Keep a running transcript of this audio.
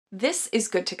This is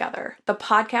Good Together, the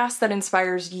podcast that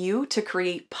inspires you to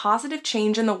create positive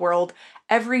change in the world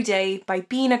every day by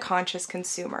being a conscious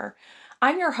consumer.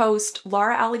 I'm your host,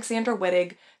 Laura Alexandra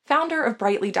Wittig, founder of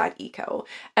Brightly.eco,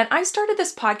 and I started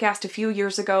this podcast a few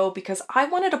years ago because I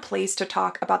wanted a place to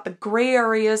talk about the gray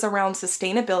areas around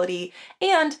sustainability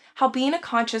and how being a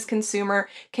conscious consumer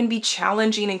can be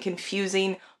challenging and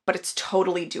confusing, but it's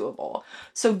totally doable.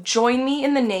 So join me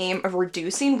in the name of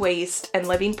reducing waste and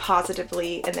living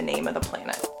positively in the name of the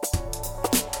planet.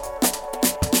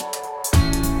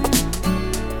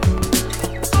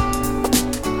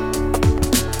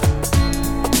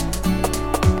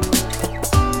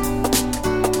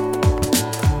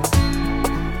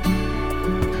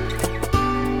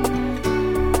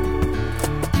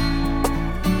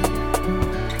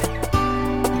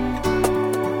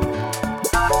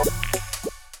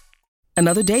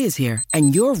 Another day is here,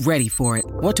 and you're ready for it.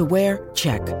 What to wear?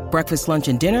 Check. Breakfast, lunch,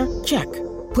 and dinner? Check.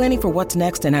 Planning for what's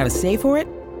next and how to save for it?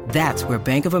 That's where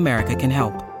Bank of America can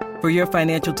help. For your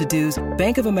financial to-dos,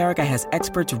 Bank of America has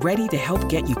experts ready to help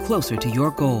get you closer to your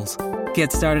goals.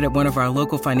 Get started at one of our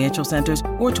local financial centers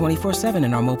or 24/7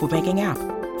 in our mobile banking app.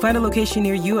 Find a location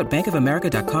near you at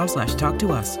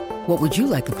bankofamerica.com/talktous. What would you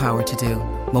like the power to do?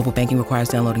 Mobile banking requires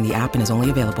downloading the app and is only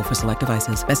available for select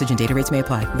devices. Message and data rates may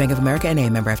apply. Bank of America N.A.,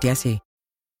 member FDIC.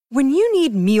 When you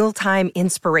need mealtime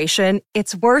inspiration,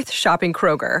 it's worth shopping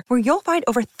Kroger, where you'll find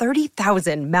over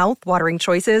 30,000 mouth-watering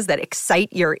choices that excite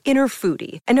your inner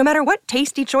foodie. And no matter what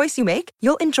tasty choice you make,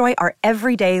 you'll enjoy our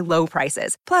everyday low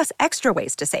prices, plus extra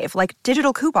ways to save, like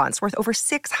digital coupons worth over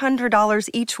 $600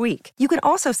 each week. You can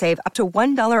also save up to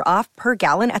 $1 off per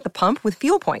gallon at the pump with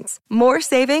fuel points. More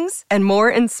savings and more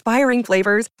inspiring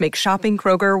flavors make shopping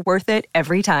Kroger worth it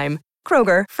every time.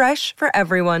 Kroger, fresh for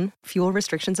everyone. Fuel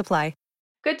restrictions apply.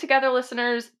 Good Together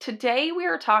listeners, today we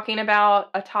are talking about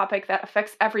a topic that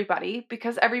affects everybody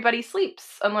because everybody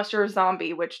sleeps unless you're a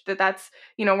zombie, which that's,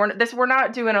 we're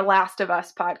not doing a Last of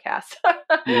Us podcast.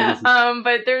 Yes.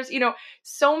 But there's,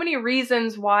 so many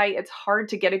reasons why it's hard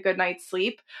to get a good night's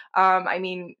sleep.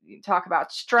 You talk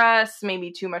about stress, maybe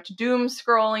too much doom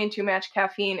scrolling, too much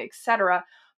caffeine, etc.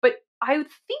 But I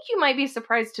think you might be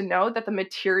surprised to know that the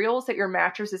materials that your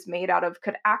mattress is made out of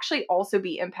could actually also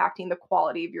be impacting the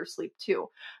quality of your sleep too.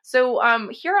 So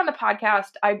here on the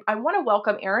podcast, I want to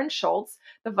welcome Erin Schultz,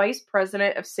 the Vice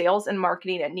President of Sales and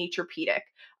Marketing at Naturepedic.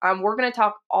 We're going to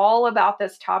talk all about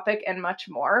this topic and much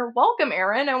more. Welcome,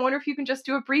 Erin. I wonder if you can just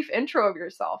do a brief intro of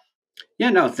yourself. Yeah,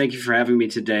 no, thank you for having me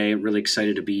today. I'm really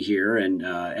excited to be here and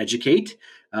educate.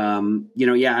 I'm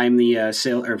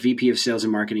the VP of Sales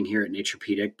and Marketing here at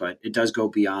Naturepedic, but it does go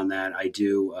beyond that. I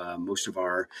do most of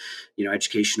our,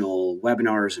 educational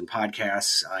webinars and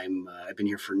podcasts. I've been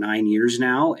here for 9 years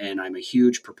now, and I'm a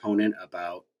huge proponent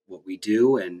about what we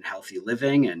do and healthy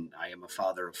living. And I am a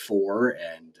father of 4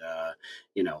 and,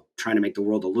 trying to make the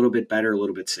world a little bit better, a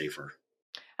little bit safer.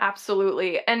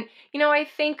 Absolutely. And, I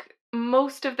think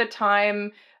most of the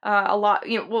time,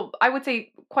 I would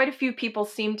say quite a few people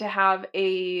seem to have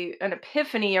an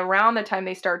epiphany around the time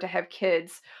they start to have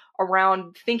kids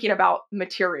around thinking about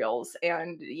materials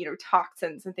and,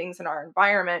 toxins and things in our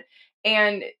environment.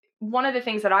 And one of the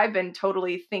things that I've been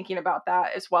totally thinking about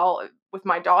that as well with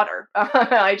my daughter.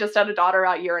 I just had a daughter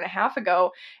out a year and a half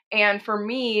ago. And for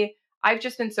me, I've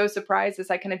just been so surprised as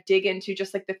I kind of dig into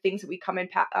just like the things that we come in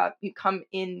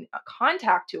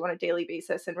contact to on a daily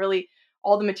basis and really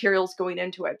all the materials going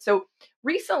into it. So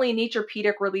recently,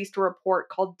 Naturepedic released a report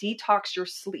called Detox Your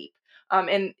Sleep.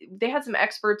 And they had some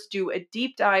experts do a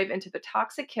deep dive into the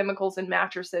toxic chemicals in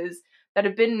mattresses that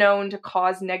have been known to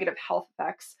cause negative health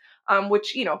effects,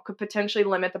 which, could potentially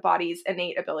limit the body's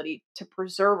innate ability to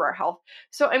preserve our health.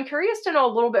 So I'm curious to know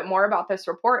a little bit more about this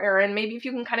report, Erin. Maybe if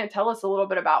you can kind of tell us a little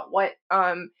bit about what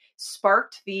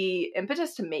sparked the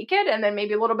impetus to make it, and then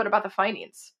maybe a little bit about the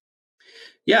findings.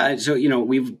 Yeah. So,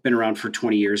 we've been around for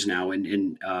 20 years now,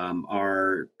 and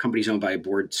our company's owned by a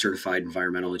board certified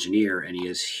environmental engineer, and he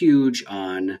is huge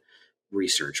on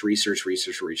research.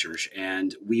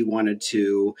 And we wanted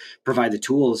to provide the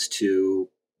tools to,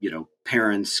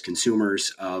 parents,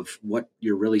 consumers of what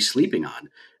you're really sleeping on.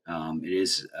 It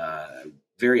is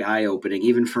very eye-opening,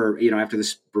 even for, after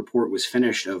this report was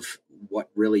finished, of what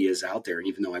really is out there. And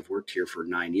even though I've worked here for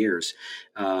 9 years,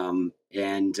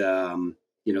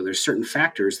 there's certain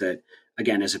factors that,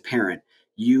 again, as a parent,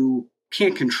 you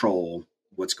can't control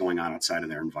what's going on outside of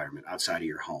their environment, outside of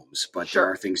your homes. But Sure.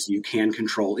 There are things you can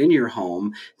control in your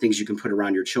home, things you can put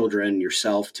around your children,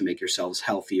 yourself, to make yourselves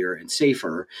healthier and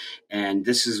safer. And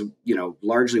this is,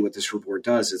 largely what this report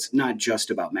does. It's not just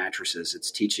about mattresses.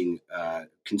 It's teaching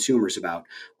consumers about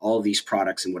all of these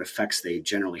products and what effects they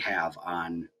generally have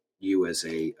on you as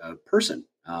a person.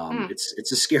 Mm,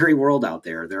 It's a scary world out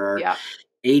there. There are yeah.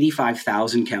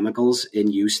 85,000 chemicals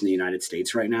in use in the United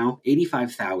States right now.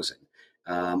 85,000.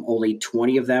 Only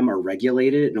 20 of them are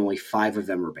regulated, and only 5 of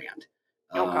them are banned.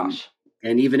 Oh Um, gosh.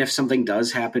 and even if something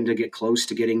does happen to get close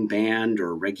to getting banned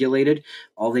or regulated,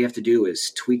 all they have to do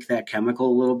is tweak that chemical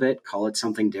a little bit, call it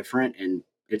something different, and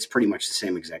it's pretty much the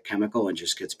same exact chemical and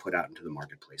just gets put out into the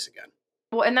marketplace again.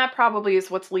 Well, and that probably is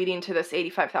what's leading to this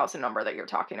 85,000 number that you're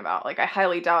talking about. Like, I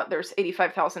highly doubt there's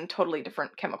 85,000 totally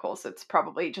different chemicals. It's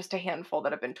probably just a handful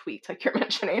that have been tweaked, like you're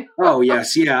mentioning. Oh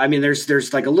yes, yeah. I mean,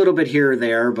 there's like a little bit here or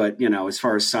there, but as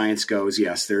far as science goes,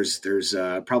 yes, there's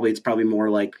probably it's probably more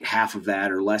like half of that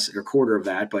or less or a quarter of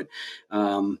that. But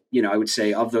I would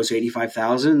say of those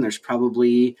 85,000, there's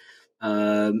probably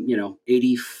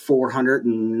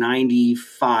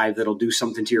 8,495 that'll do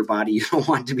something to your body you don't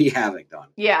want to be having done.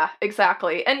 Yeah,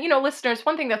 exactly. And listeners,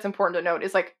 one thing that's important to note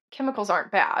is like chemicals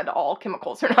aren't bad. All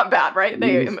chemicals are not bad, right?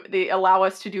 They allow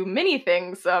us to do many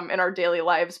things in our daily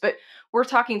lives, but we're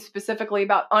talking specifically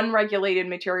about unregulated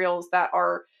materials that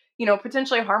are,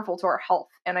 potentially harmful to our health.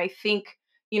 And I think,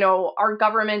 our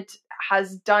government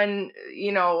has done,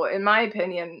 in my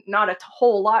opinion, not a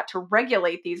whole lot to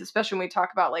regulate these, especially when we talk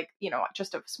about like,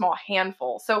 just a small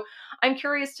handful. So I'm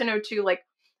curious to know too, like,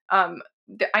 um,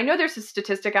 I know there's a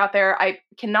statistic out there. I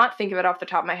cannot think of it off the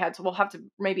top of my head, so we'll have to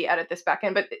maybe edit this back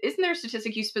in. But isn't there a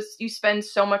statistic you spend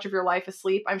so much of your life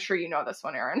asleep? I'm sure you know this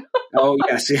one, Aaron. Oh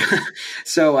yes, yeah.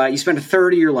 So you spend a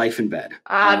third of your life in bed.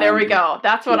 There we go.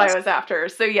 That's what I Yes. was after.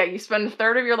 So yeah, you spend a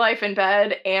third of your life in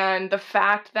bed, and the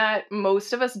fact that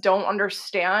most of us don't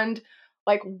understand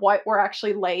like what we're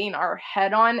actually laying our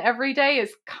head on every day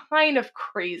is kind of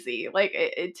crazy. Like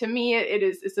to me,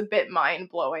 it's a bit mind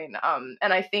blowing.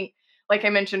 And I think, like I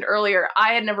mentioned earlier,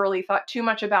 I had never really thought too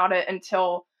much about it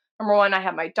until number one, I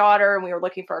had my daughter, and we were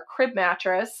looking for a crib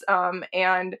mattress,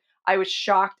 and I was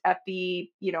shocked at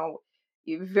the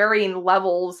varying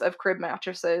levels of crib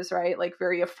mattresses, right? Like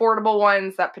very affordable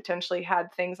ones that potentially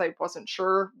had things I wasn't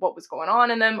sure what was going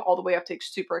on in them, all the way up to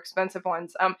super expensive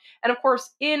ones. And of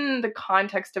course, in the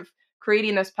context of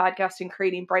creating this podcast and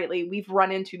creating Brightly, we've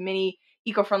run into many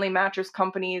eco-friendly mattress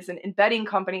companies and bedding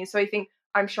companies. So I think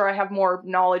I'm sure I have more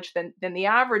knowledge than the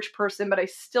average person, but I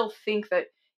still think that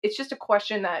it's just a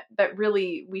question that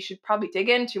really we should probably dig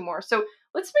into more. So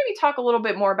let's maybe talk a little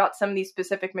bit more about some of these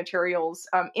specific materials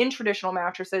in traditional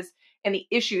mattresses and the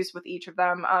issues with each of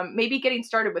them. Maybe getting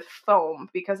started with foam,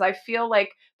 because I feel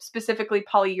like specifically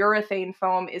polyurethane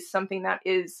foam is something that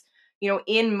is,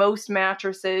 in most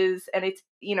mattresses, and it's,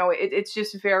 it's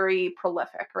just very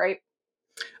prolific, right?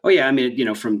 Oh yeah, I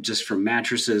mean, from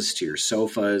mattresses to your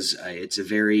sofas, it's a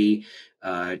very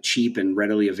cheap and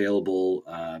readily available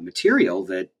material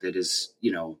that is,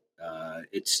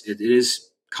 it is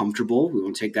comfortable. We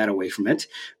won't take that away from it,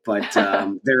 but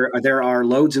there are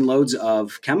loads and loads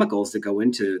of chemicals that go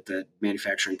into the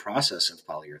manufacturing process of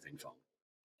polyurethane foam.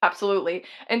 Absolutely.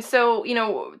 And so,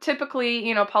 typically,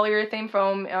 polyurethane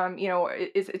foam,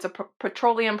 it's a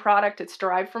petroleum product. It's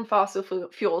derived from fossil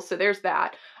fuels. So there's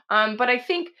that. But I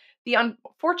think the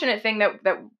unfortunate thing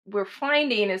that we're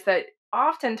finding is that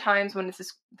oftentimes when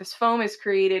this foam is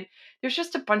created, there's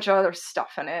just a bunch of other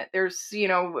stuff in it. There's,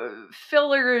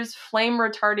 fillers, flame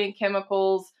retardant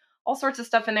chemicals, all sorts of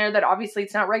stuff in there that obviously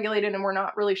it's not regulated and we're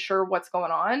not really sure what's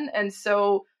going on. And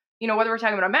so, whether we're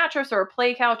talking about a mattress or a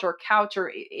play couch or couch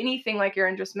or anything like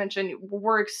Aaron just mentioned,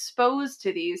 we're exposed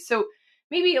to these. So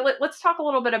maybe let's talk a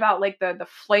little bit about like the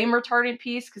flame retardant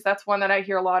piece, because that's one that I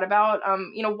hear a lot about.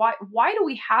 Why do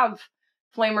we have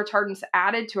flame retardants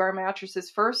added to our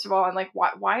mattresses, first of all, and like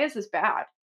why is this bad?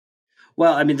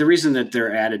 Well, I mean, the reason that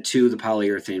they're added to the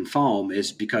polyurethane foam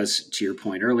is because, to your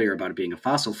point earlier about it being a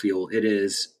fossil fuel, it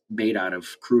is made out of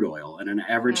crude oil. And an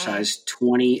average size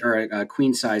 20 or a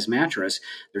queen size mattress,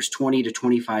 there's 20 to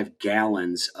 25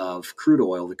 gallons of crude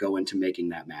oil that go into making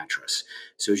that mattress.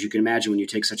 So as you can imagine, when you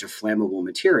take such a flammable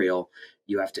material,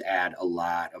 you have to add a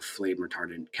lot of flame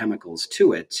retardant chemicals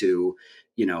to it to,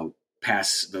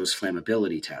 pass those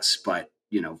flammability tests. But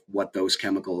what those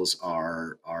chemicals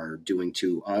are doing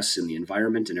to us and the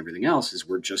environment and everything else is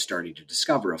we're just starting to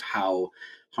discover of how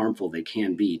harmful they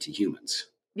can be to humans.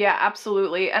 Yeah,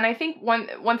 absolutely. And I think one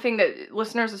thing that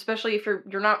listeners, especially if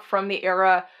you're not from the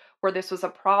era where this was a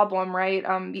problem, right?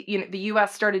 The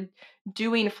U.S. started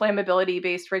doing flammability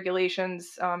based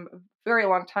regulations a very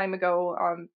long time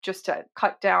ago, just to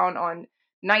cut down on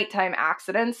nighttime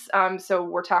accidents. So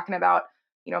we're talking about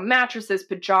mattresses,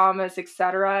 pajamas,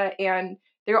 etc. And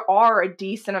there are a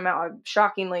decent amount,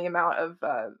 shockingly amount of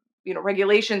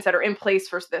regulations that are in place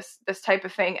for this type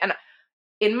of thing. And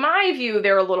in my view,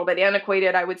 they're a little bit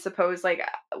antiquated. I would suppose, like,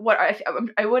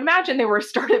 I would imagine they were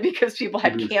started because people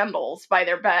had Mhm. candles by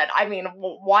their bed. I mean,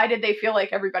 why did they feel like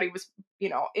everybody was,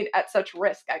 at such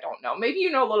risk? I don't know. Maybe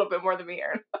you know a little bit more than me,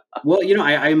 Aaron. Well,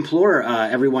 I implore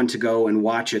everyone to go and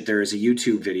watch it. There is a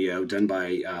YouTube video done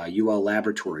by UL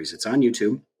Laboratories. It's on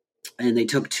YouTube. And they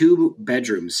took two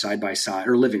bedrooms side by side,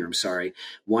 or living rooms, sorry.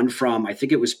 One from, I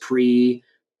think it was pre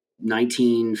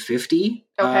 1950,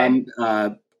 Okay.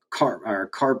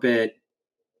 carpet,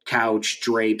 couch,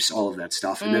 drapes, all of that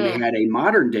stuff. And then they Mm, had a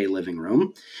modern day living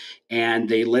room, and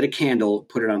they lit a candle,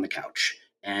 put it on the couch,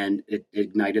 and it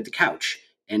ignited the couch.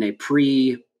 And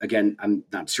again, I'm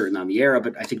not certain on the era,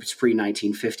 but I think it's pre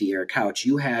 1950 era couch.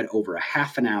 You had over a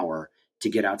half an hour to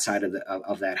get outside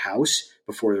of that house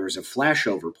before there was a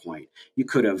flashover point. You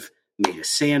could have made a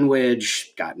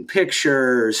sandwich, gotten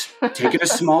pictures, taken a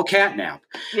small cat nap.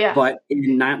 yeah. But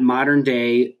in that modern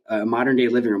day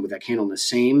living room with that candle in the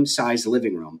same size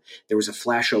living room, there was a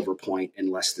flashover point in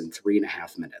less than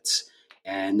 3.5 minutes.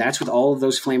 And that's with all of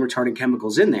those flame retardant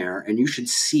chemicals in there. And you should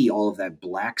see all of that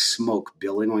black smoke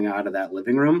billowing out of that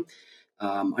living room.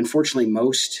 Unfortunately,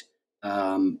 most,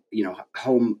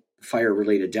 home fire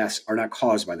related deaths are not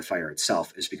caused by the fire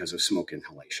itself. It's because of smoke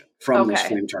inhalation from those Okay.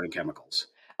 flame retardant chemicals.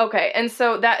 Okay, and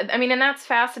so and that's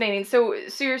fascinating. So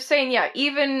you're saying, yeah,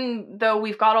 even though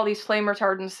we've got all these flame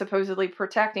retardants supposedly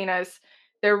protecting us,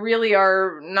 they really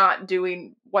are not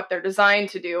doing what they're designed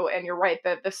to do. And you're right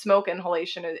that the smoke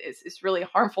inhalation is really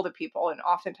harmful to people and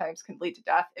oftentimes can lead to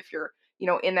death if you're,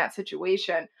 in that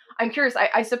situation. I'm curious.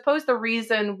 I suppose the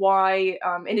reason why,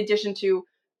 in addition to,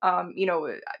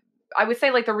 I would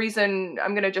say like the reason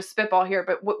I'm going to just spitball here,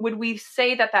 but would we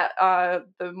say that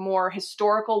the more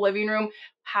historical living room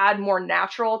had more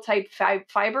natural type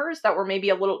fibers that were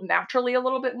maybe naturally a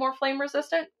little bit more flame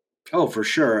resistant? Oh, for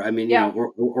sure. I mean, Yeah.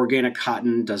 organic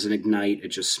cotton doesn't ignite; it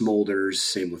just smolders.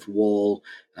 Same with wool.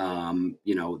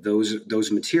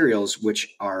 Those materials,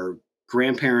 which our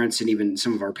grandparents and even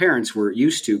some of our parents were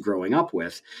used to growing up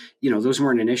with, those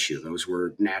weren't an issue. Those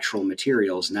were natural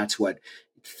materials, and that's what,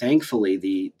 thankfully,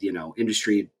 the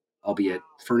industry, albeit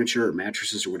furniture or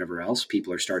mattresses or whatever else,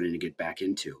 people are starting to get back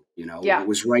into. Yeah. What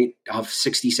was right of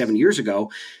 60, 70 years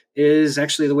ago is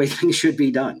actually the way things should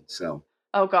be done. So.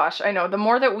 Oh gosh, I know. The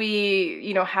more that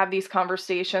we, have these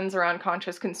conversations around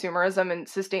conscious consumerism and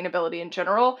sustainability in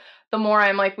general, the more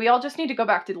I'm like, we all just need to go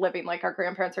back to living like our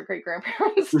grandparents or great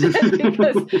grandparents did,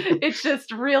 because it's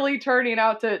just really turning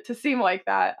out to seem like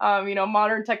that.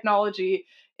 Modern technology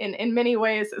in many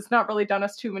ways has not really done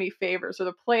us too many favors, or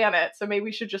the planet. So maybe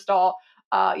we should just all,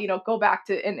 go back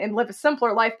to and live a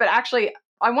simpler life. But actually,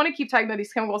 I want to keep talking about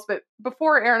these chemicals. But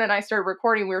before Aaron and I started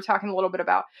recording, we were talking a little bit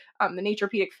about the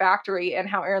Naturepedic factory and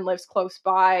how Aaron lives close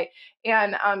by.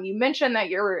 And you mentioned that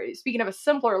you're speaking of a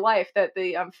simpler life, that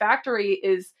the factory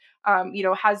is,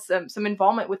 has some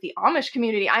involvement with the Amish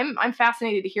community. I'm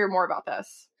fascinated to hear more about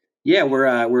this. Yeah,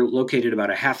 we're located about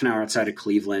a half an hour outside of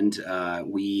Cleveland.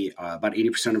 We about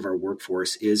 80% of our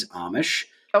workforce is Amish.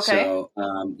 Okay. So,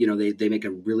 they make a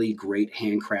really great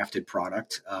handcrafted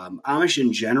product. Amish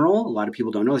in general, a lot of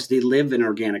people don't know this, they live an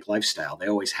organic lifestyle. They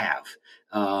always have.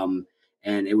 And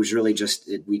it was really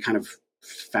we kind of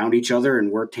found each other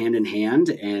and worked hand in hand.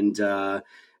 And,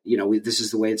 this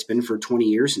is the way it's been for 20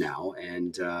 years now.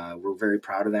 And we're very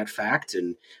proud of that fact.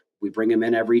 And we bring them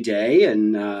in every day.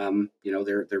 And,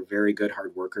 they're very good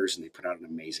hard workers, and they put out an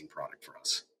amazing product for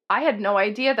us. I had no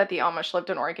idea that the Amish lived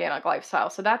an organic lifestyle,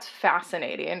 so that's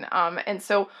fascinating. And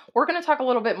so we're going to talk a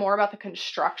little bit more about the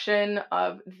construction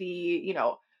of the, you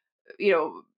know,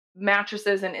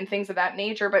 mattresses and things of that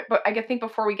nature. But I think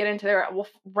before we get into there, we'll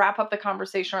wrap up the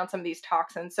conversation on some of these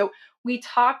toxins. So we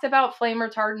talked about flame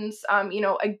retardants.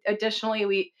 Additionally,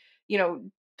 we,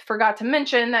 forgot to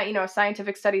mention that,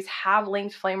 scientific studies have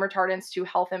linked flame retardants to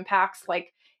health impacts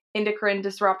like endocrine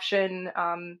disruption,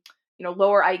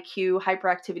 lower IQ,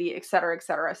 hyperactivity, et cetera, et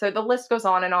cetera. So the list goes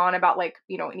on and on about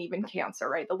and even cancer,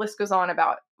 right? The list goes on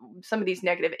about some of these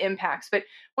negative impacts. But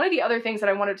one of the other things that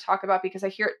I wanted to talk about, because I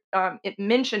hear it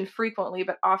mentioned frequently,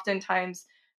 but oftentimes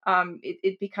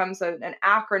it becomes an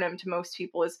acronym to most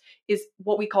people, is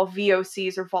what we call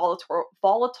VOCs, or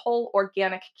volatile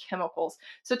organic chemicals.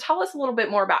 So tell us a little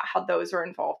bit more about how those are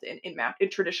involved in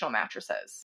traditional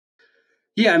mattresses.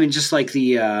 Yeah, I mean, just like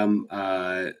the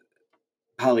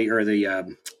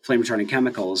flame retardant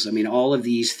chemicals. I mean, all of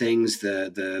these things,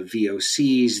 the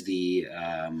VOCs, the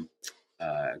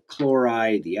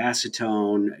chloride, the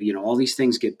acetone, all these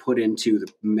things get put into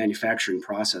the manufacturing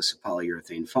process of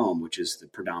polyurethane foam, which is the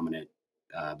predominant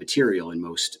material in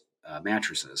most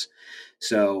mattresses.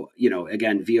 So,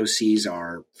 again, VOCs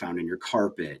are found in your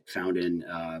carpet, found in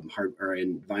hard or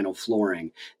in vinyl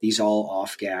flooring. These all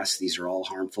off gas. These are all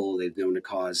harmful. They've known to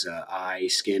cause eye,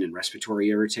 skin, and respiratory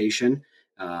irritation,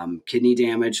 kidney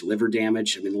damage, liver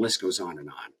damage. I mean, the list goes on and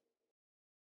on.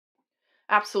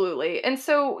 Absolutely. And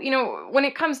so, when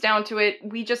it comes down to it,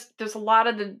 there's a lot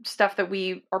of the stuff that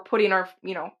we are putting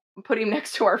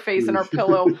next to our face and our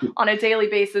pillow on a daily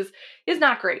basis is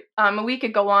not great. We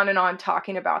could go on and on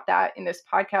talking about that in this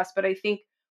podcast, but I think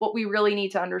what we really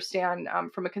need to understand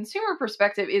from a consumer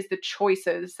perspective is the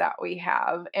choices that we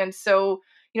have. And so,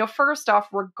 first off,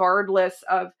 regardless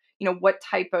of, what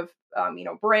type of,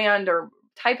 brand or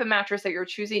type of mattress that you're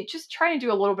choosing, just try and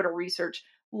do a little bit of research.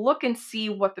 Look and see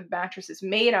what the mattress is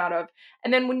made out of.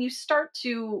 And then when you start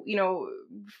to,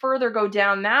 further go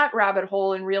down that rabbit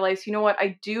hole and realize, what,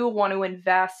 I do want to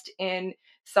invest in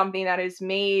something that is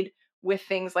made with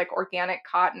things like organic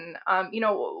cotton. How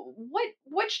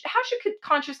should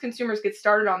conscious consumers get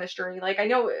started on this journey? Like, I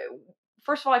know,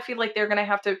 first of all, I feel like they're going to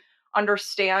have to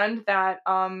understand that,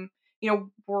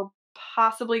 we're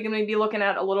possibly going to be looking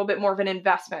at a little bit more of an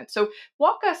investment. So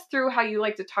walk us through how you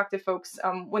like to talk to folks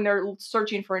when they're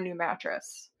searching for a new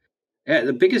mattress. Yeah,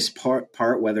 the biggest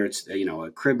part, whether it's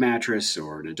a crib mattress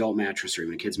or an adult mattress or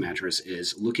even a kid's mattress,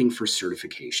 is looking for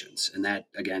certifications, and that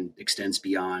again extends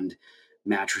beyond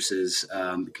mattresses.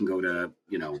 It can go to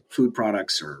food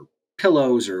products or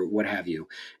pillows or what have you.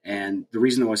 And the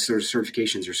reason those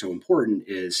certifications are so important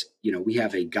is, we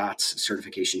have a GOTS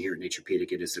certification here at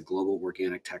Naturepedic. It is the Global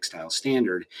Organic Textile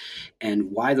Standard.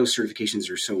 And why those certifications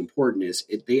are so important is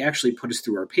they actually put us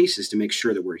through our paces to make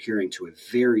sure that we're adhering to a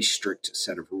very strict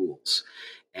set of rules.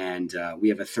 And we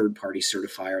have a third-party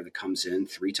certifier that comes in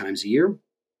 3 times a year.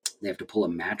 They have to pull a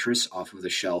mattress off of the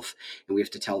shelf, and we have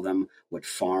to tell them what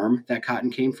farm that cotton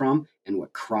came from and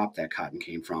what crop that cotton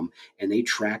came from. And they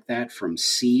track that from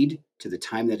seed to the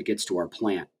time that it gets to our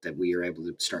plant, that we are able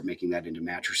to start making that into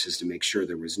mattresses to make sure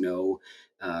there was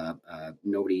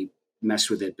nobody messed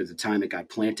with it by the time it got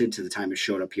planted to the time it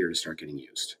showed up here to start getting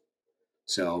used.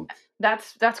 So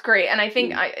that's great. And I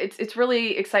think it's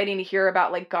really exciting to hear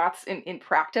about like GOTS in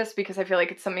practice, because I feel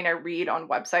like it's something I read on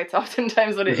websites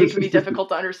oftentimes, but it can be difficult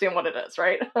to understand what it is,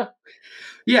 right?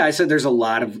 Yeah, I said there's a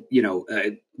lot of,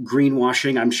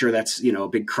 greenwashing. I'm sure that's, a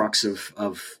big crux of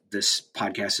this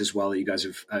podcast as well that you guys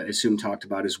have assumed talked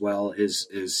about as well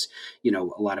is, a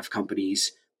lot of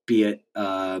companies, be it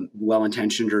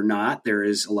well-intentioned or not, there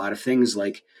is a lot of things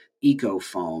like eco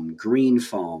foam, green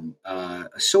foam,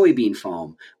 soybean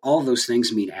foam. All of those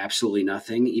things mean absolutely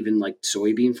nothing. Even like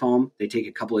soybean foam, they take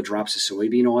a couple of drops of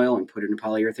soybean oil and put it in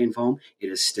polyurethane foam. It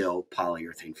is still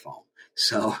polyurethane foam.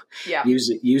 So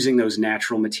using those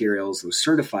natural materials, those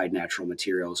certified natural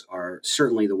materials, are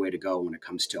certainly the way to go when it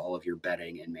comes to all of your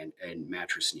bedding and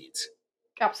mattress needs.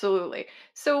 Absolutely.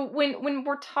 So when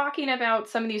we're talking about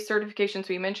some of these certifications,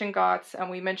 we mentioned GOTS and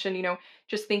we mentioned,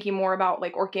 just thinking more about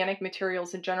like organic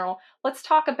materials in general. Let's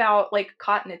talk about like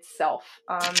cotton itself.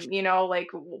 Like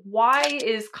why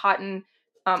is cotton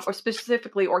or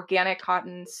specifically organic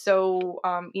cotton so,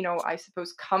 I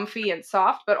suppose comfy and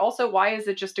soft, but also why is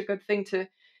it just a good thing to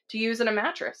use in a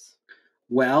mattress?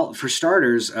 Well, for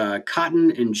starters, cotton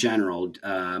in general,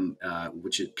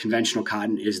 which is conventional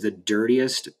cotton, is the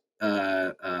dirtiest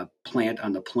plant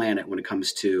on the planet when it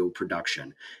comes to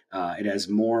production. It has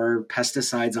more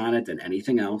pesticides on it than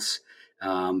anything else.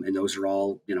 And those are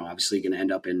all, obviously going to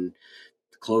end up in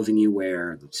the clothing you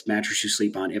wear, the mattress you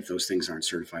sleep on, if those things aren't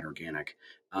certified organic.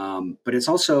 But it's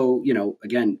also,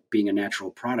 again, being a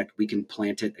natural product, we can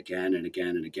plant it again and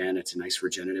again and again. It's a nice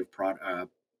regenerative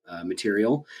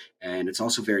material, and it's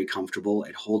also very comfortable.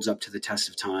 It holds up to the test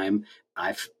of time.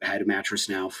 I've had a mattress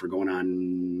now for going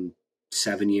on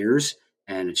 7 years,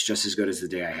 and it's just as good as the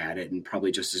day I had it, and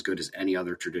probably just as good as any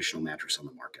other traditional mattress on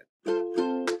the market.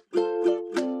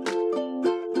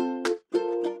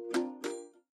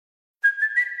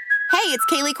 Hey, it's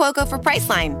Kaylee Cuoco for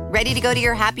Priceline. Ready to go to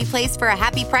your happy place for a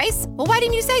happy price? Well, why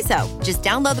didn't you say so? Just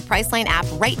download the Priceline app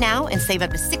right now and save up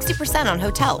to 60% on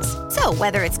hotels. So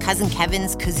whether it's Cousin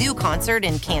Kevin's Kazoo Concert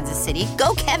in Kansas City,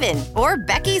 go Kevin, or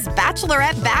Becky's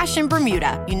Bachelorette Bash in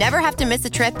Bermuda, you never have to miss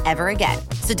a trip ever again.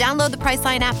 So download the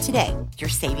Priceline app today. Your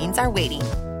savings are waiting.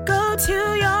 Go to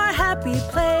your happy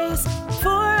place for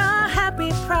a happy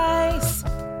price.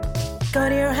 Go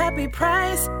to your happy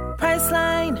price,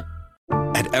 Priceline.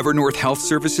 At Evernorth Health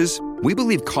Services, we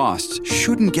believe costs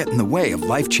shouldn't get in the way of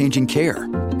life-changing care,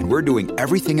 and we're doing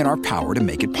everything in our power to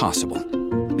make it possible.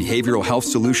 Behavioral health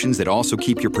solutions that also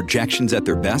keep your projections at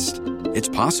their best? It's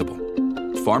possible.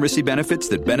 Pharmacy benefits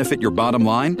that benefit your bottom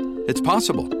line? It's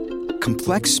possible.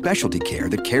 complex specialty care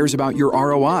that cares about your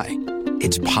ROI.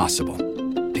 It's possible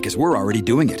because we're already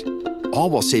doing it, all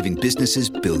while saving businesses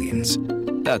billions.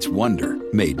 That's Wonder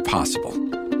made possible.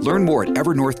 Learn more at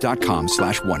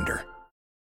evernorth.com/wonder.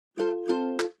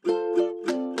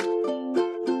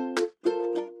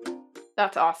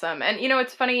 That's awesome. And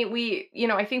it's funny,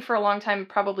 I think for a long time,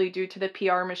 probably due to the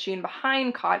PR machine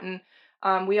behind cotton,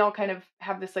 we all kind of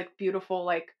have this like beautiful,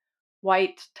 like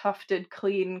white, tufted,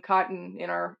 clean cotton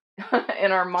in our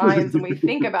in our minds when we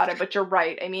think about it. But you're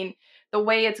right. I mean, the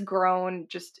way it's grown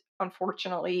just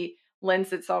unfortunately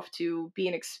lends itself to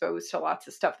being exposed to lots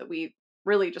of stuff that we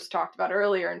really just talked about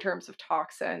earlier in terms of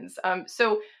toxins.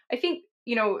 So I think,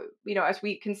 as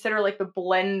we consider like the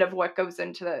blend of what goes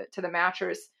into the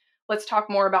mattress, let's talk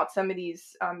more about some of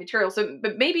these materials. So,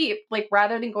 but maybe like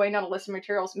rather than going down a list of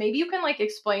materials, maybe you can like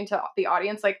explain to the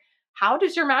audience, like, how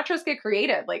does your mattress get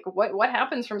created? Like what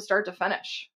happens from start to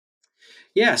finish?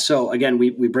 Yeah. So again,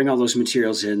 we bring all those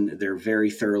materials in. They're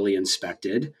very thoroughly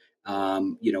inspected.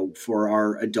 For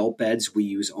our adult beds, we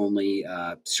use only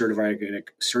certified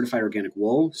organic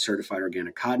wool, certified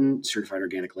organic cotton, certified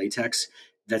organic latex.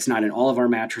 That's not in all of our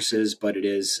mattresses, but it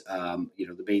is, the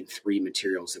main three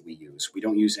materials that we use. We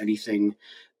don't use anything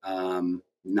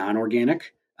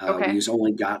non-organic. We Okay. use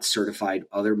only GOTS certified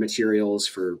other materials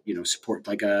for, support,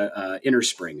 like a inner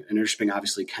spring. An inner spring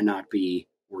obviously cannot be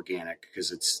organic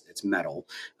because it's metal,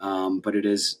 but it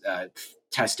is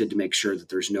tested to make sure that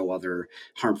there's no other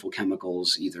harmful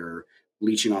chemicals either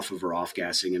leaching off of or off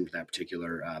gassing in that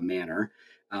particular manner.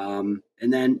 And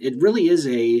then it really is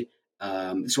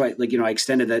so I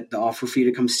extended the offer for you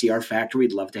to come see our factory.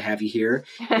 We'd love to have you here.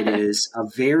 It is a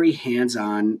very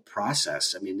hands-on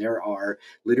process. I mean, there are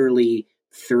literally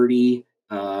 30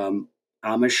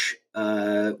 Amish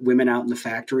women out in the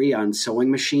factory on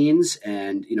sewing machines,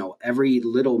 and every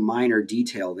little minor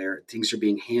detail there, things are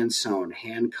being hand sewn,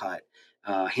 hand cut,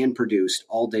 hand produced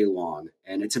all day long.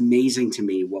 And it's amazing to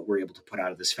me what we're able to put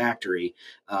out of this factory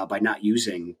by not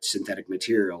using synthetic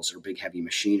materials or big heavy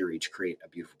machinery to create a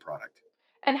beautiful product.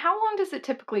 And how long does it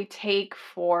typically take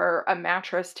for a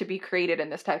mattress to be created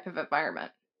in this type of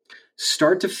environment?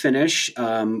 Start to finish,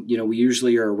 we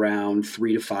usually are around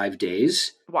 3 to 5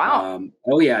 days. Wow.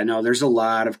 Oh yeah, no, there's a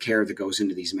lot of care that goes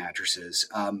into these mattresses.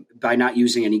 By not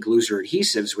using any glues or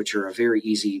adhesives, which are a very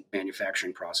easy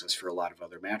manufacturing process for a lot of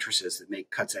other mattresses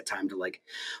that cuts that time to like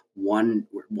one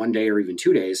day or even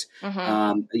 2 days.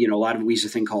 Mm-hmm. A lot of we use a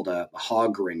thing called a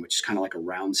hog ring, which is kind of like a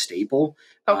round staple.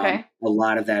 Okay. A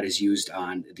lot of that is used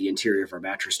on the interior of our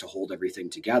mattress to hold everything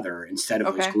together instead of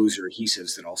those Okay. glues or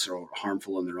adhesives that also are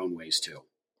harmful in their own ways too.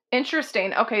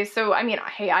 Interesting. Okay, so I mean,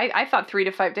 hey, I thought 3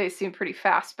 to 5 days seemed pretty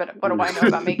fast, but what do I know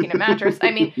about making a mattress?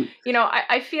 I mean,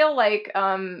 I feel like,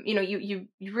 you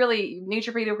really,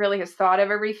 Nature Breeder really has thought of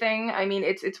everything. I mean,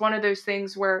 it's one of those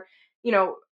things where,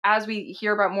 as we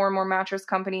hear about more and more mattress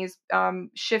companies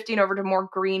shifting over to more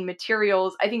green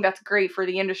materials, I think that's great for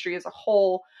the industry as a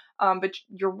whole. But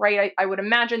you're right. I would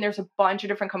imagine there's a bunch of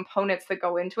different components that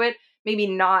go into it, maybe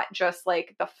not just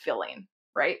like the filling,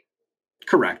 right?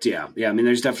 Correct. Yeah. Yeah. I mean,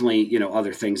 there's definitely,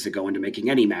 other things that go into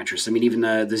making any mattress. I mean, even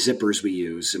the zippers we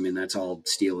use, I mean, that's all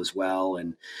steel as well.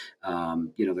 And,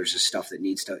 there's just stuff that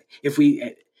needs to,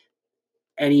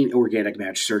 any organic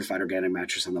mattress, certified organic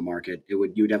mattress on the market, you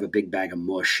would have a big bag of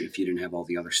mush if you didn't have all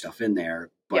the other stuff in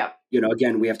there. But, Yep.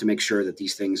 Again, we have to make sure that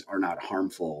these things are not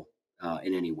harmful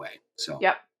in any way. So.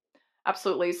 Yep.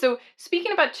 Absolutely. So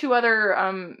speaking about two other,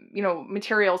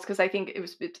 materials, because I think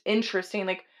it's interesting.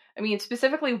 Like, I mean,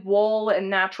 specifically wool and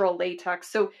natural latex.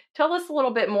 So tell us a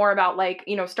little bit more about like,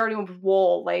 starting with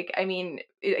wool. Like, I mean,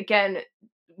 again,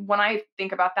 when I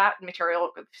think about that material,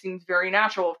 it seems very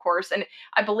natural, of course, and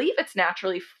I believe it's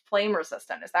naturally flame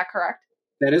resistant. Is that correct?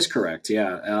 That is correct.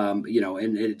 Yeah. And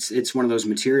it's one of those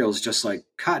materials, just like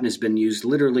cotton has been used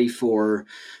literally for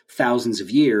thousands of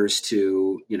years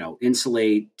to,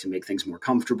 insulate, to make things more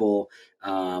comfortable.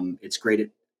 It's great at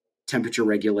temperature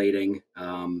regulating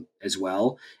as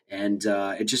well. And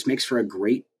it just makes for a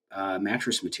great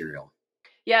mattress material.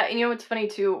 Yeah, and it's funny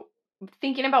too.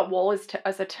 Thinking about wool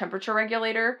as a temperature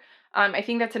regulator, I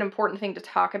think that's an important thing to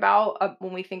talk about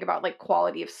when we think about like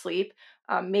quality of sleep.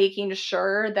 Making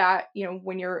sure that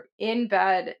when you're in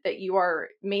bed that you are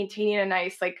maintaining a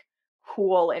nice like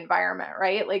cool environment,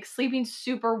 right? Like sleeping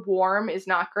super warm is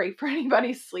not great for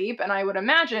anybody's sleep, and I would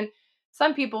imagine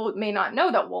some people may not know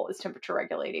that wool is temperature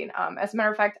regulating. As a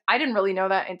matter of fact, I didn't really know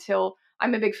that until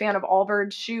I'm a big fan of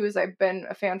Allbirds shoes. I've been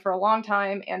a fan for a long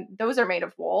time, and those are made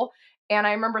of wool. And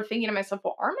I remember thinking to myself,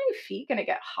 well, are my feet going to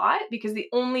get hot? Because the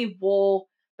only wool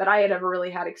that I had ever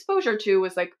really had exposure to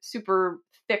was like super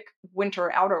thick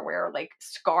winter outerwear like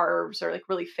scarves or like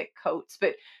really thick coats.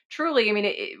 But truly, I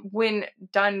mean, when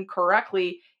done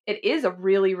correctly, it is a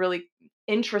really, really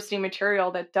interesting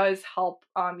material that does help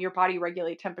your body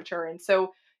regulate temperature. And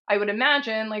so I would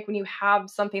imagine like when you have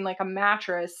something like a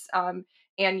mattress,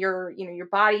 and your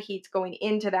body heat's going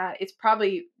into that, it's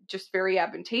probably just very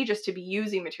advantageous to be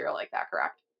using material like that,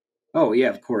 correct? Oh yeah,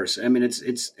 of course. I mean,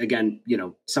 it's again,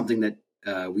 something that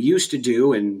we used to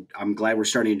do, and I'm glad we're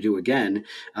starting to do again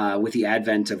with the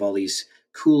advent of all these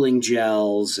cooling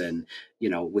gels and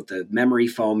with the memory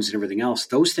foams and everything else.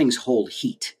 Those things hold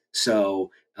heat,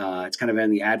 so it's kind of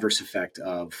in the adverse effect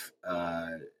of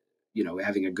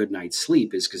having a good night's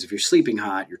sleep is because if you're sleeping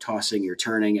hot, you're tossing, you're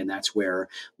turning, and that's where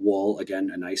wool, again,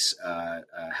 a nice,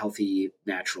 healthy,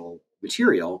 natural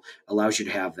material, allows you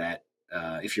to have that.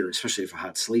 Especially if a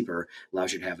hot sleeper,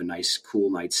 allows you to have a nice, cool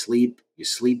night's sleep. You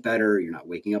sleep better. You're not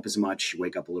waking up as much. You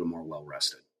wake up a little more well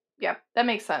rested. Yeah, that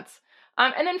makes sense.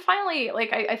 And then finally,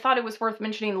 like I thought it was worth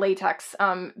mentioning latex,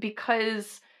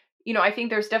 because I think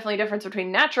there's definitely a difference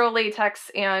between natural latex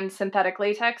and synthetic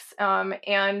latex.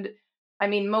 And I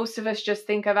mean, most of us just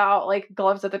think about like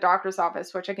gloves at the doctor's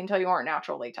office, which I can tell you aren't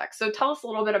natural latex. So tell us a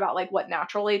little bit about like what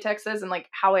natural latex is and like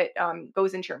how it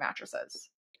goes into your mattresses.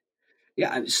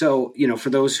 Yeah. So, for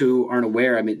those who aren't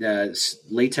aware, I mean,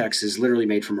 latex is literally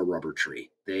made from a rubber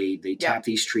tree. They Yeah. tap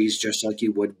these trees just like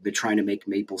you would be trying to make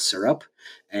maple syrup,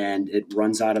 and it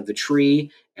runs out of the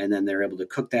tree, and then they're able to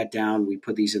cook that down. We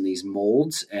put these in these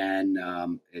molds, and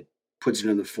it puts it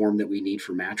in the form that we need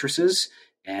for mattresses.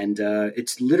 And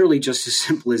it's literally just as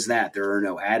simple as that. There are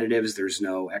no additives. There's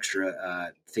no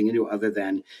extra thing into it other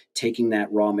than taking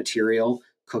that raw material,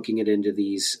 cooking it into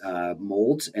these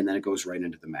molds, and then it goes right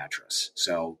into the mattress.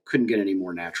 So couldn't get any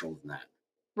more natural than that.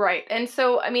 Right. And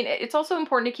so, I mean, it's also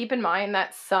important to keep in mind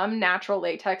that some natural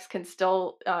latex can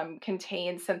still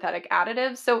contain synthetic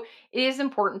additives. So it is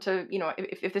important to,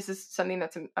 if this is something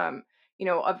that's,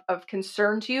 of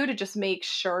concern to you, to just make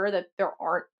sure that there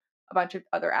aren't a bunch of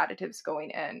other additives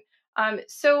going in.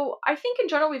 So I think in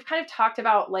general, we've kind of talked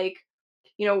about like,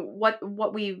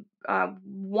 what we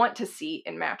want to see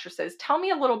in mattresses. Tell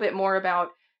me a little bit more about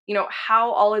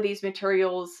how all of these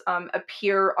materials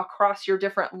appear across your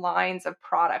different lines of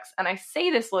products. And I say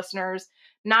this, listeners,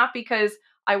 not because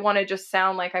I want to just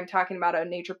sound like I'm talking about a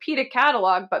Naturepedic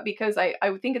catalog, but because I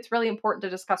think it's really important to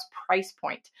discuss price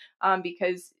point,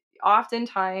 because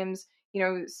oftentimes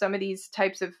some of these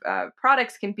types of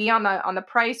products can be on the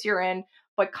price you're in,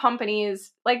 but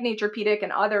companies like Naturepedic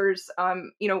and others,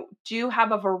 do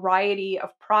have a variety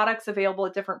of products available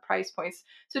at different price points.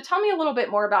 So tell me a little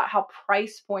bit more about how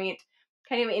price point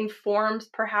kind of informs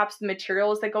perhaps the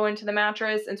materials that go into the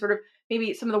mattress and sort of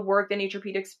maybe some of the work that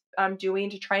Naturepedic's doing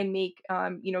to try and make,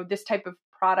 this type of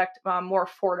product more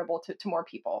affordable to more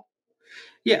people.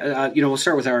 Yeah, we'll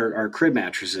start with our crib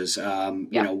mattresses.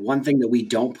 Yeah. One thing that we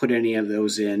don't put any of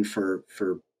those in for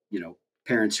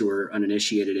parents who are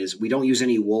uninitiated is we don't use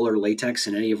any wool or latex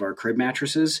in any of our crib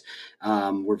mattresses.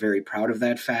 We're very proud of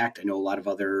that fact. I know a lot of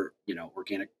other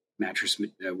organic mattress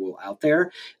wool out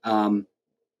there.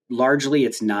 Largely,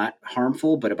 it's not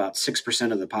harmful, but about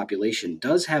 6% of the population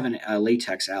does have a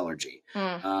latex allergy.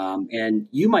 And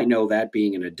you might know that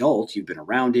being an adult, you've been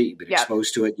around it, you've been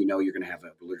exposed to it, you're going to have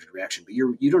an allergic reaction, but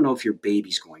you don't know if your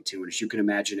baby's going to. And as you can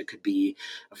imagine, it could be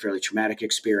a fairly traumatic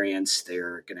experience.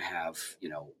 They're going to have,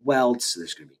 welts,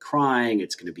 there's going to be crying,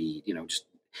 it's going to be, just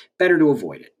better to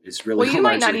avoid it. It's really well, you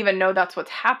might not even know that's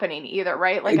what's happening either,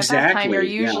 right? Like exactly, at that time, you're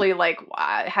usually like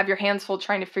have your hands full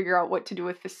trying to figure out what to do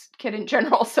with this kid in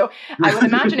general. So I would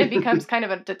imagine it becomes kind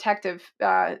of a detective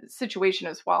situation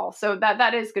as well. So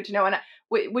that is good to know. And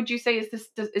would you say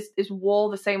is wool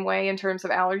the same way in terms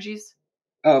of allergies?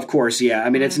 Of course, yeah. I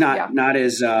mean, it's not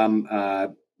as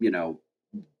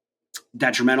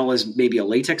detrimental as maybe a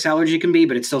latex allergy can be,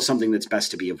 but it's still something that's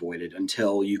best to be avoided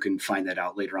until you can find that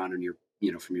out later on in your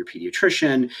from your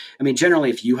pediatrician. I mean, generally,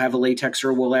 if you have a latex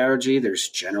or a wool allergy, there's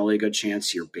generally a good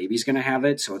chance your baby's going to have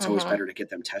it. So it's always better to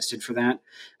get them tested for that.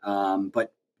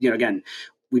 But, again,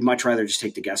 we'd much rather just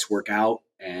take the guesswork out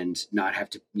and not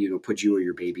have to, put you or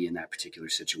your baby in that particular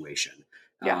situation.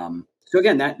 Yeah. So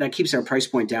again, that keeps our price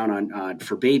point down on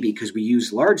for baby because we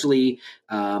use largely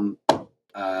a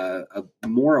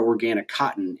more organic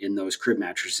cotton in those crib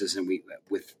mattresses than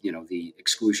with the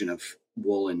exclusion of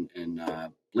wool and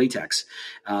latex.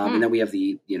 And then we have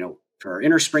the, for our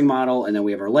inner spring model, and then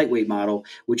we have our lightweight model,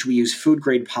 which we use food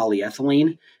grade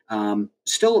polyethylene.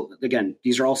 Still, again,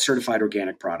 these are all certified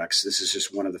organic products. This is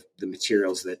just one of the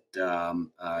materials that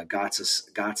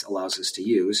GOTS allows us to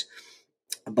use.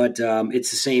 but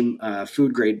it's the same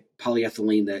food grade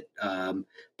polyethylene that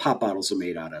pop bottles are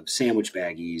made out of, sandwich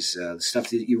baggies, the stuff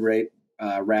that you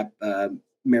wrap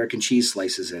American cheese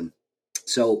slices in.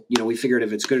 So, we figured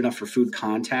if it's good enough for food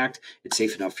contact, it's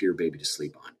safe enough for your baby to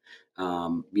sleep on.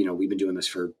 We've been doing this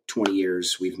for 20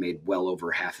 years. We've made well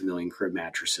over 500,000 crib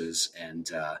mattresses, and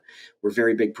we're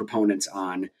very big proponents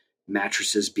on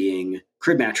mattresses being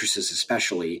crib mattresses,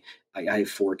 especially. I have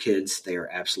 4 kids. They are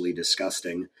absolutely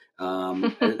disgusting.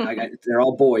 They're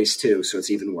all boys too, so it's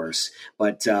even worse.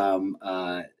 But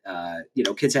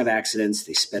kids have accidents.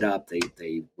 They spit up.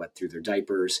 They wet through their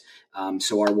diapers.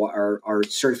 So our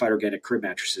certified organic crib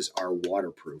mattresses are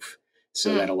waterproof.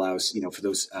 So that allows for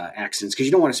those accidents, because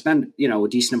you don't want to spend a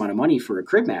decent amount of money for a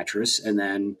crib mattress and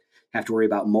then have to worry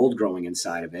about mold growing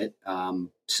inside of it.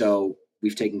 So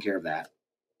we've taken care of that.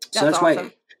 So that's awesome.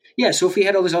 why. Yeah, so if we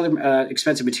had all those other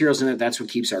expensive materials in it, that's what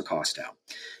keeps our cost down.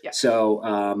 Yeah. So,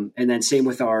 and then same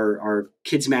with our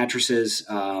kids' mattresses.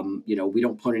 We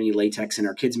don't put any latex in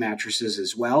our kids' mattresses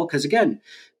as well, because again,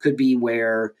 could be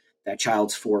where that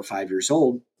child's 4 or 5 years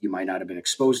old. You might not have been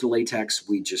exposed to latex.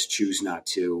 We just choose not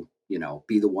to,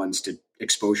 be the ones to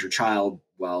expose your child.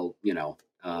 Well,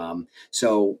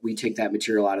 so we take that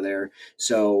material out of there.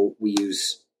 So we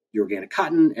use the organic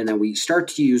cotton, and then we start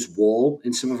to use wool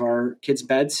in some of our kids'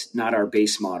 beds, not our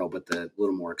base model, but the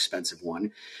little more expensive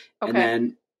one. Okay.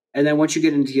 And then once you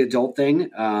get into the adult thing,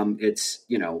 it's,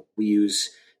 we use,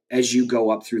 as you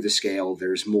go up through the scale,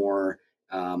 there's more,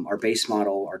 our base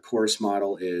model, our chorus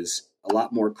model is a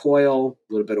lot more coil,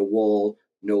 a little bit of wool,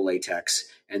 no latex.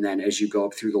 And then as you go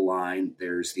up through the line,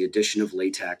 there's the addition of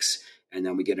latex. And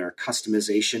then we get our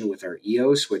customization with our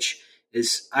EOS, which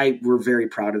we're very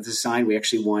proud of the design. We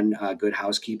actually won Good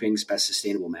Housekeeping's Best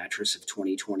Sustainable Mattress of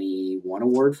 2021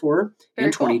 award for,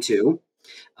 and 22. Cool.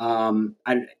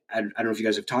 I don't know if you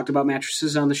guys have talked about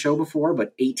mattresses on the show before,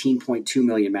 but 18.2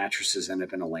 million mattresses end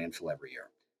up in a landfill every year.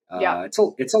 Yeah.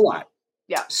 It's a lot.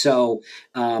 Yeah. So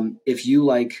if you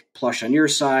like plush on your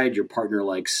side, your partner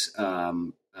likes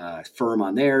firm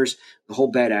on theirs, the whole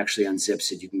bed actually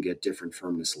unzips it. You can get different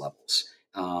firmness levels.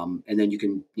 And then you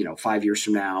can, 5 years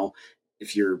from now,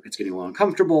 if it's getting a little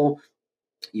uncomfortable,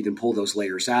 you can pull those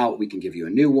layers out. We can give you a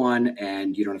new one,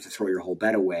 and you don't have to throw your whole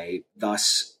bed away,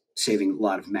 thus saving a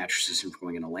lot of mattresses from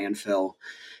going in a landfill.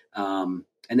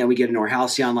 And then we get into our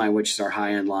Halcyon line, which is our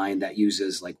high-end line that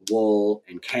uses like wool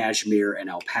and cashmere and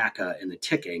alpaca in the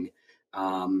ticking,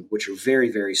 which are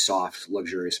very, very soft,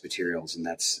 luxurious materials. And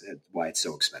that's why it's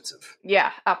so expensive.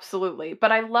 Yeah, absolutely.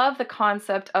 But I love the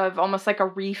concept of almost like a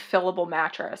refillable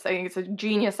mattress. I think it's a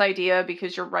genius idea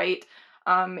because you're right.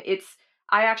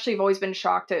 I actually have always been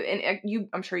shocked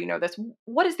I'm sure you know this.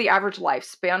 What is the average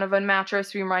lifespan of a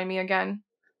mattress? Remind me again.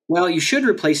 Well, you should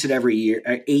replace it every year,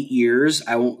 8 years.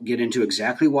 I won't get into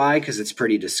exactly why, because it's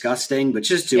pretty disgusting, but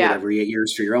just do it every 8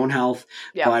 years for your own health.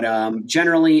 Yeah. But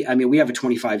generally, we have a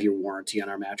 25-year warranty on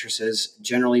our mattresses.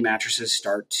 Generally, mattresses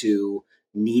start to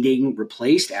needing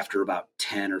replaced after about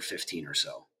 10 or 15 or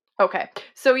so. Okay.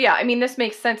 So yeah, this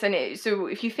makes sense. And so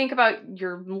if you think about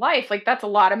your life, like that's a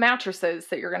lot of mattresses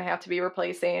that you're going to have to be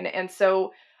replacing. And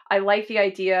so I like the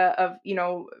idea of,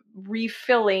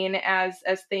 refilling as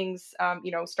things,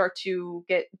 start to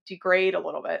degrade a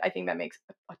little bit. I think that makes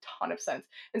a ton of sense.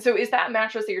 And so is that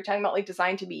mattress that you're talking about like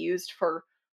designed to be used for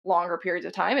longer periods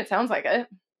of time? It sounds like it.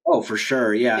 Oh, for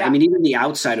sure. Yeah. Even the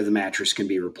outside of the mattress can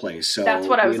be replaced. So that's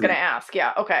what I was going to ask.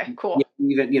 Yeah. Okay, cool.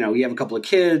 Even, you have a couple of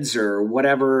kids or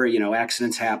whatever,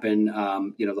 accidents happen.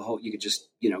 You could just,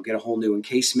 get a whole new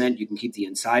encasement. You can keep the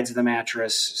insides of the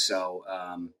mattress. So,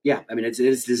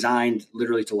 it's designed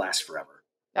literally to last forever.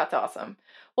 That's awesome.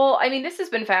 Well, this has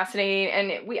been fascinating.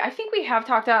 And I think we have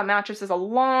talked about mattresses a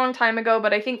long time ago,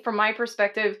 but I think from my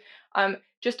perspective,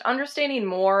 just understanding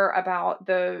more about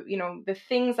the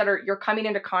things that you're coming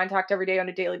into contact every day on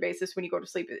a daily basis when you go to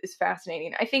sleep is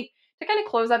fascinating. I think to kind of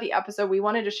close out the episode, we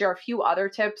wanted to share a few other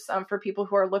tips for people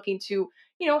who are looking to,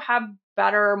 have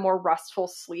better, more restful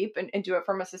sleep and do it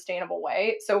from a sustainable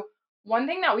way. So one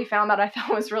thing that we found that I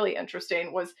thought was really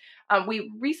interesting was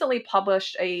we recently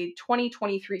published a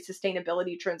 2023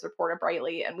 sustainability trends report at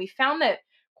Brightly, and we found that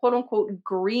quote unquote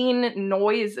green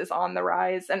noise is on the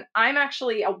rise. And I'm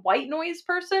actually a white noise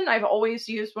person. I've always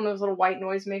used one of those little white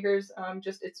noise makers.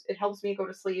 It helps me go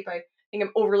to sleep. I think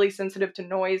I'm overly sensitive to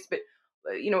noise, but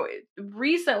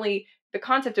recently the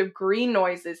concept of green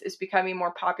noise is becoming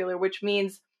more popular, which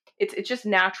means it's just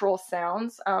natural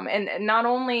sounds. And not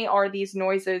only are these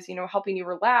noises, helping you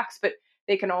relax, but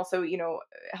they can also,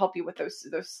 help you with those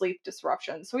sleep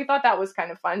disruptions. So we thought that was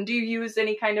kind of fun. Do you use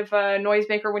any kind of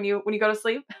noisemaker when you go to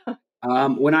sleep?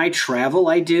 When I travel,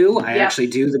 I do. I Yep. actually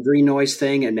do the green noise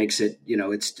thing. It makes it,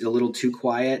 it's a little too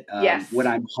quiet. Yes. When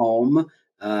I'm home,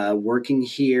 working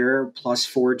here, plus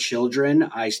 4 children,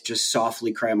 I just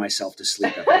softly cry myself to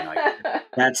sleep every night.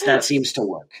 That seems to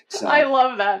work. So I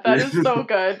love that. That is so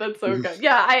good. That's so good.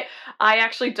 Yeah, I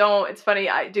actually don't. It's funny.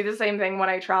 I do the same thing when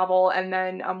I travel, and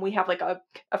then we have like a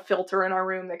filter in our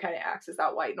room that kind of acts as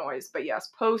that white noise. But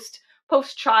yes, post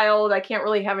child, I can't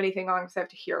really have anything on because I have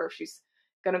to hear if she's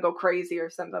gonna go crazy or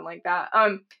something like that.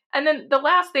 And then the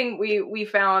last thing we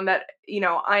found that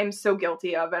I'm so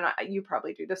guilty of, and you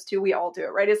probably do this too. We all do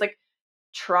it, right? Is like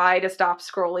try to stop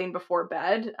scrolling before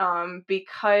bed,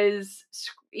 because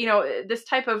this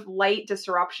type of light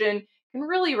disruption can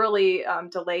really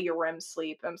delay your REM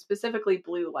sleep, specifically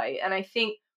blue light. And I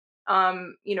think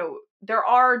there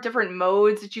are different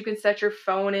modes that you can set your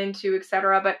phone into,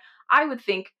 etc. But I would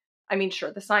think, I mean,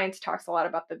 sure, the science talks a lot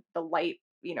about the light,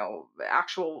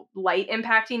 actual light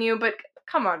impacting you, but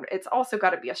come on, it's also got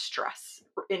to be a stress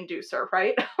inducer,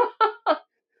 right?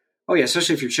 Oh yeah,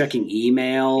 especially if you're checking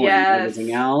email and Yes.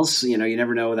 everything else. You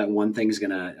never know that one thing's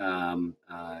gonna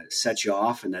set you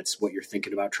off, and that's what you're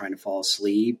thinking about trying to fall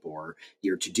asleep, or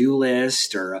your to-do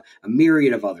list, or a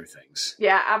myriad of other things.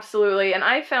 Yeah, absolutely. And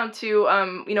I found too,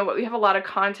 we have a lot of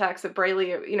contacts at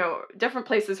Braley, different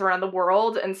places around the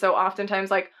world, and so oftentimes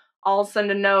like I'll send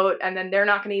a note, and then they're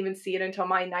not going to even see it until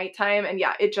my nighttime, and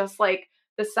yeah, it just like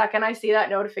the second I see that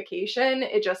notification,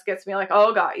 it just gets me like,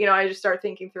 oh God, I just start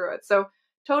thinking through it. So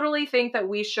totally think that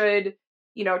we should,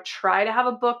 try to have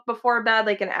a book before bed,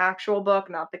 like an actual book,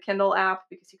 not the Kindle app,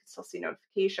 because you can still see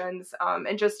notifications.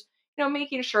 And just,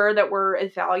 making sure that we're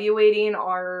evaluating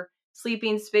our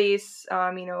sleeping space,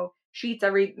 sheets,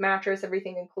 every mattress,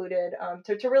 everything included,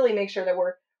 to really make sure that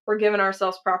we're giving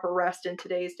ourselves proper rest in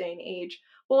today's day and age.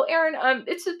 Well, Erin,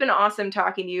 it's just been awesome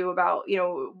talking to you about,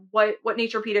 what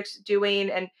Naturepedics doing,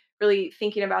 and really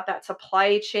thinking about that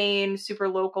supply chain, super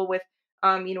local with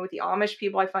with the Amish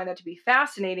people. I find that to be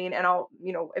fascinating. And I'll,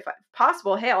 if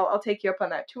possible, hey, I'll take you up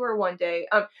on that tour one day.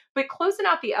 But closing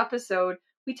out the episode,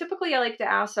 I like to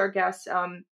ask our guests a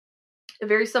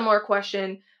very similar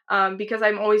question, because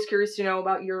I'm always curious to know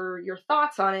about your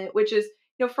thoughts on it, which is,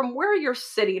 from where you're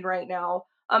sitting right now,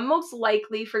 most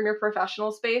likely from your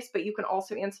professional space, but you can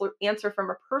also answer from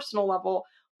a personal level.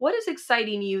 What is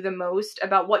exciting you the most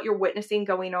about what you're witnessing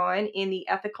going on in the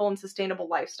ethical and sustainable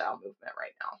lifestyle movement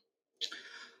right now?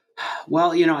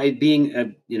 Well, I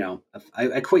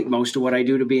equate most of what I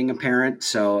do to being a parent.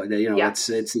 So, it's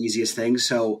the easiest thing.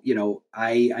 So,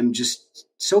 I'm just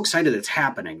so excited it's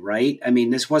happening, right? I mean,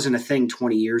 this wasn't a thing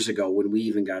 20 years ago when we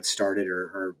even got started,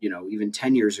 or even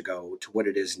 10 years ago to what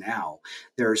it is now.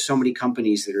 There are so many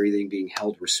companies that are either being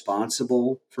held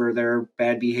responsible for their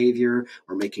bad behavior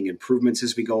or making improvements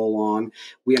as we go along.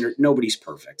 Nobody's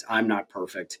perfect. I'm not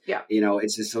perfect. Yeah.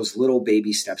 It's just those little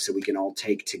baby steps that we can all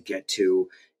take to get to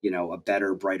a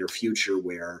better, brighter future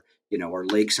where, our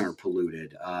lakes aren't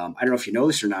polluted. I don't know if you know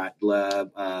this or not. The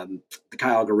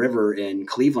Cuyahoga River in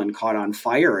Cleveland caught on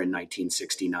fire in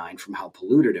 1969 from how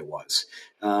polluted it was.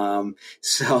 We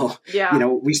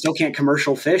still can't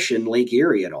commercial fish in Lake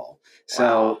Erie at all.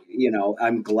 So, wow.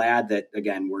 I'm glad that,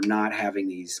 again, we're not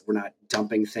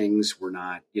dumping things. We're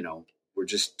not, we're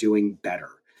just doing better.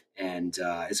 And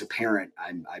as a parent,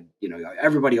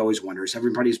 everybody always wonders.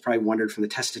 Everybody's probably wondered from the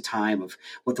test of time of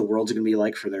what the world's going to be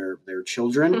like for their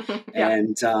children. Yeah.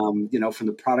 And, from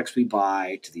the products we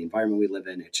buy to the environment we live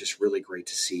in, it's just really great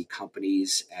to see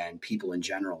companies and people in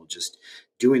general just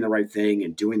doing the right thing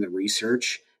and doing the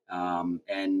research.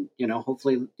 And,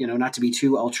 hopefully, not to be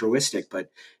too altruistic,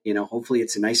 but, hopefully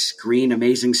it's a nice, green,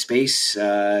 amazing space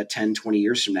 10, 20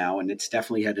 years from now. And it's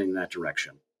definitely heading in that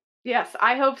direction. Yes,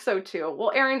 I hope so too.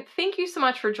 Well, Erin, thank you so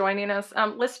much for joining us.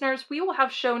 Listeners, we will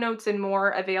have show notes and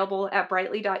more available at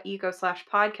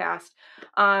brightly.eco/podcast.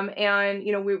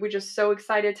 And, we're just so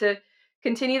excited to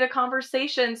continue the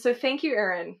conversation. So thank you,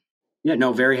 Erin. Yeah,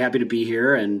 no, very happy to be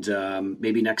here. And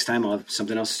maybe next time I'll have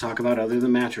something else to talk about other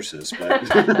than mattresses. But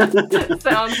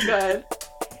Sounds good.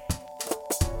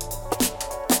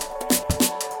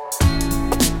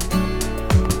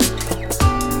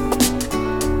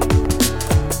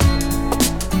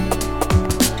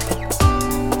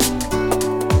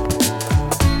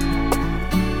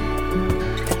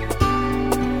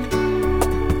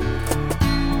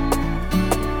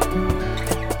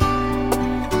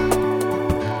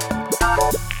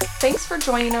 Thanks for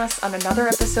joining us on another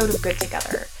episode of Good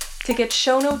Together. To get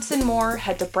show notes and more,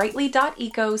 head to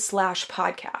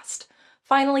brightly.eco/podcast.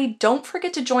 Finally, don't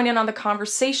forget to join in on the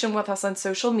conversation with us on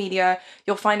social media.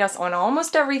 You'll find us on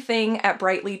almost everything at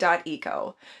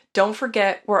brightly.eco. Don't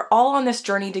forget, we're all on this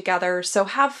journey together, so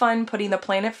have fun putting the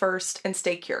planet first and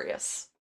stay curious.